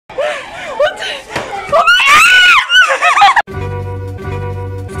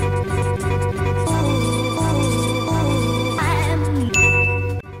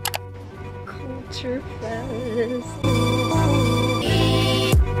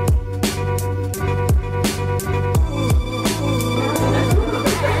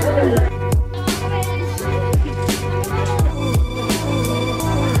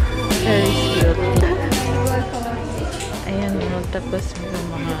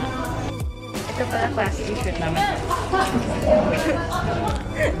Ito pala class t-shirt namin.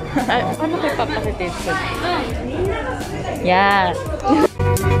 Ay, paano kayo papakitip? Yeah.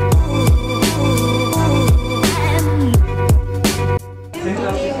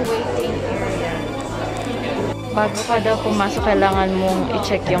 Bago ka daw pumasok, kailangan mong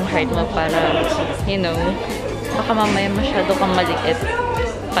i-check yung height mo para, you know, baka mamaya masyado kang maliit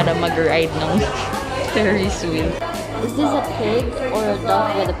para mag-ride ng Ferris wheel. Is this a pig or a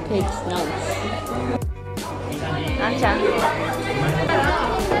dog with a pig's nose? Acha.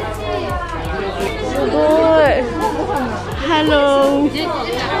 Good. Hello.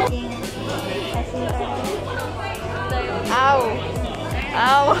 Ow.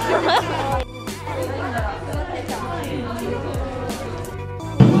 Ow.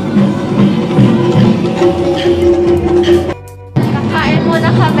 Kakain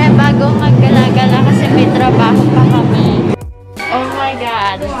muna kami bago maggala-gala kasi may trabaho pa kami. Oh my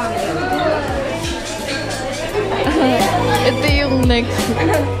God. Ito yung next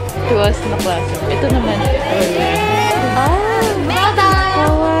to us na klase. Ito naman. Ah,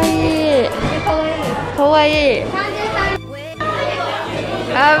 kawaii. Kawaii.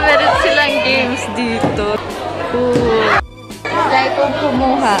 Ah, meron silang games dito. Cool. Try kong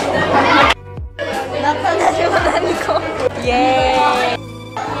kumuha. Napagaliwanan ko. Yay!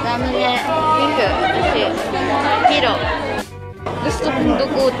 Dami niya. Pink. Kasi hero. Gusto kong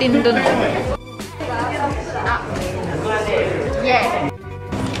dugutin dun. Yeah.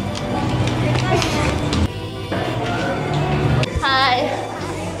 Hi.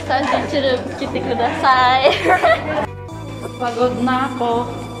 Sanjichiru kite kudasai. Pagod na ako.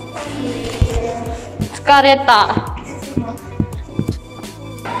 Tsukareta.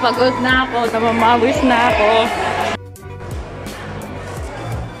 Pagod na ako. Namamawis na ako.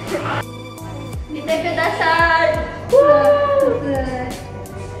 Kite kudasai.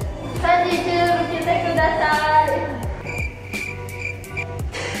 Sanjichiru kite kudasai.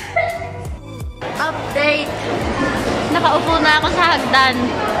 Update. Nakaupo na ako sa hagdan.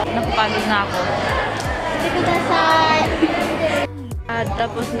 Napapagod na ako. Kite kudasai.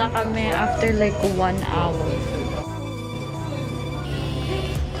 Tapos na kami after like 1 hour.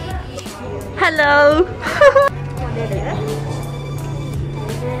 Hello!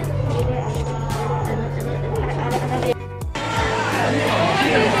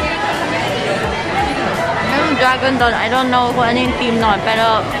 Yung Dragon Dawn, I don't know kung ano yung team noon,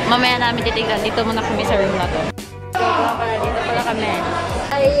 pero mamaya namin titignan. Dito muna kami sa room na to. Dito pala kami.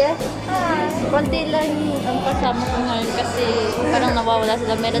 Ay, konti lang ang kasama ko ngayon kasi parang nawawala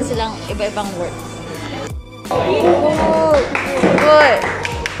sila. Meron silang iba-ibang work. Oh, good!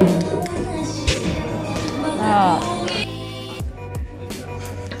 Ah.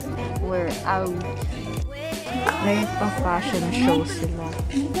 We're out. May pa-fashion show sila.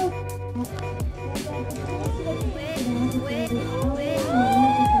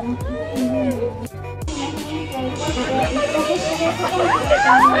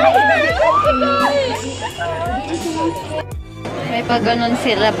 May pag ganun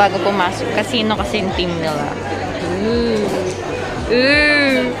sila bago pumasok. Casino kasi yung team nila.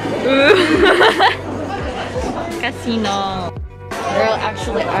 Casino. Girl,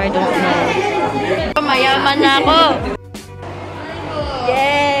 actually, I don't know. Mayaman na ako!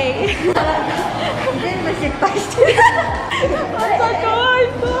 Yay!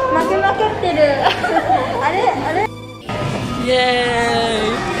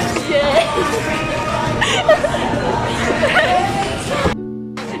 Yay! Yay!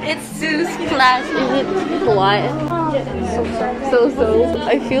 It's Sue's class. Is it quiet? So.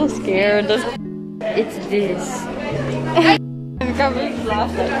 I feel scared. It's this. I'm coming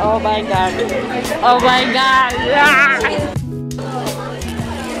flashlight. Oh my God. Oh my God.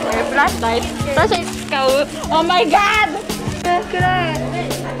 Flashlight. Flashlight go. Oh my God.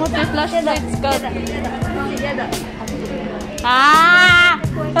 What the flashlight go? Ah!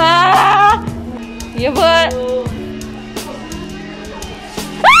 Ah! You put.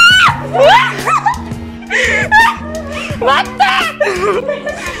 What the?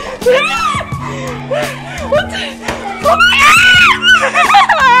 What the? Oh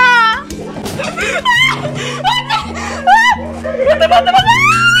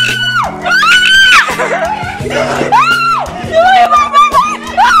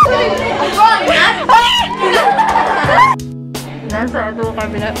my God! Nasa ito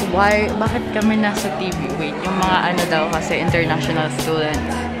kami na, bakit kami nasa TV? Wait, yung mga ano daw kasi international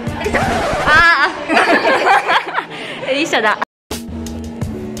students. Ah! Elisha da.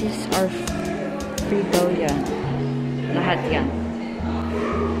 These are free daw yan. Lahat yan.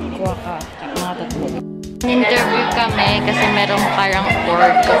 Kuha ka. Mga tatlo. Interview kami kasi merong parang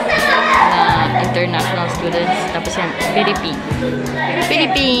org na international students. Tapos yan, Philippine.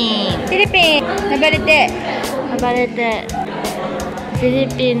 Philippine! Philippine! Navarrete! Navarrete.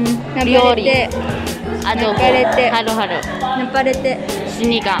 Philippine Biori. Adobo. Halo-halo. Navarrete.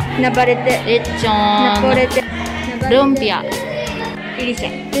 Sinigang. Navarrete. Lechon. Navarrete. Lumpia. Elisha.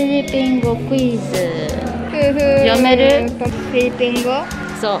 フィリピン語クイズ。読める？フィリピン語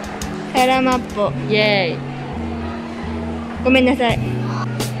そう。サラマッポ。イェーイ。ごめんなさい。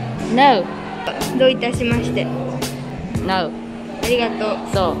 No. どういたしまして。 No. ありがとう。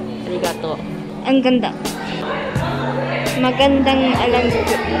そう。ありがとう。Ang ganda. Magandang alam ko.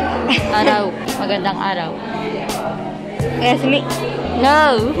 Araw. Magandang araw. おやすみ。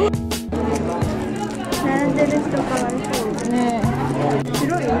 No. 並んでる人かわいそう。ね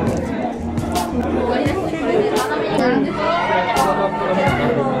白いよ。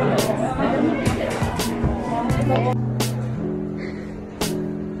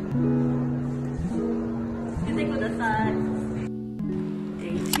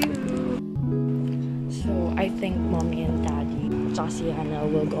So, I think mommy and daddy, tsaka si Hannah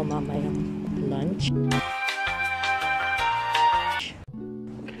will go mamayang lunch.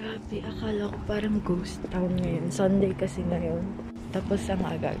 Grabe, akala ko parang ghost town ngayon. Sunday kasi ngayon. Tapos ang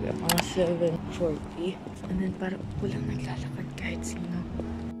aga-aga, mga 7:40. And then parang walang naglalakad kahit sino.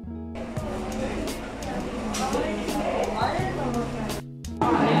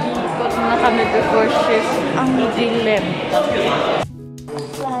 Nag-iikot na kami before shift. Ang dilim.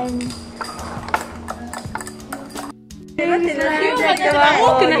 Slime. 多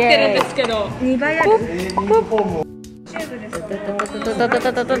くなってるんですけど。2倍ある。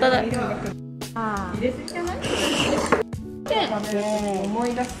思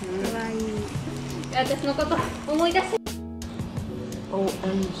い出す。私のこと思い出す。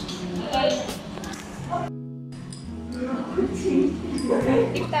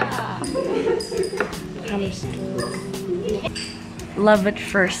Love at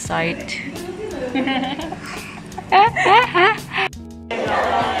first sight.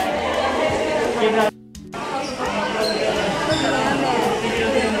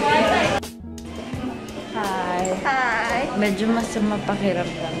 Hi. Medyo masama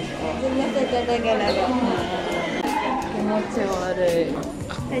pakiramdam ko. Kimochi warui.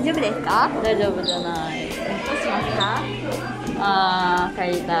 大丈夫ですか？大丈夫じゃない。どうしますか？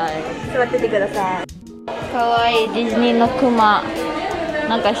帰りたい。座っててください。かわいいディズニーのクマ。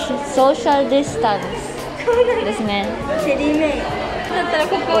なんかソーシャルディスタンスですね。チェリーメイだったら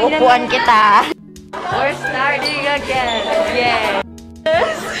ここいらない。Upuan kita. We're starting again. Yeah.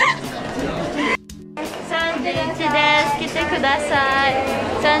 31です。来てください。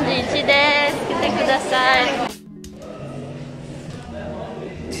31です。来てください。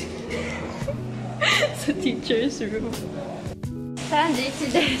The teacher's room.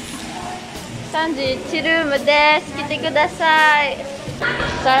 31です。31ルームです。来てください。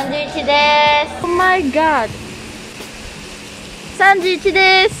31です。Oh my god. 31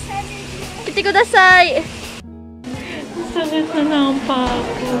です。来てください。それかなパー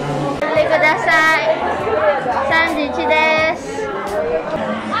ク。来てください。31です。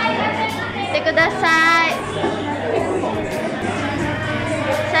来てください。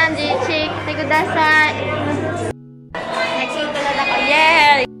31来てください。イエ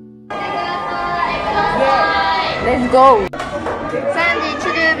ーイ。Let's go。31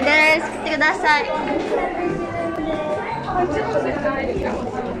ルームです。来てください。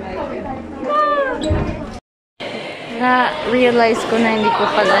Na-realize ko na hindi ko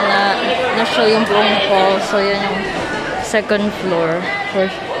pala na-show yung buong hall. So, yun yung second floor.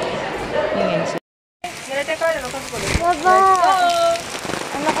 Yung inside. Waba!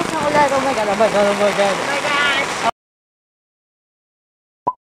 Ang lakas ng ulan. Oh my God, oh my God, oh my God.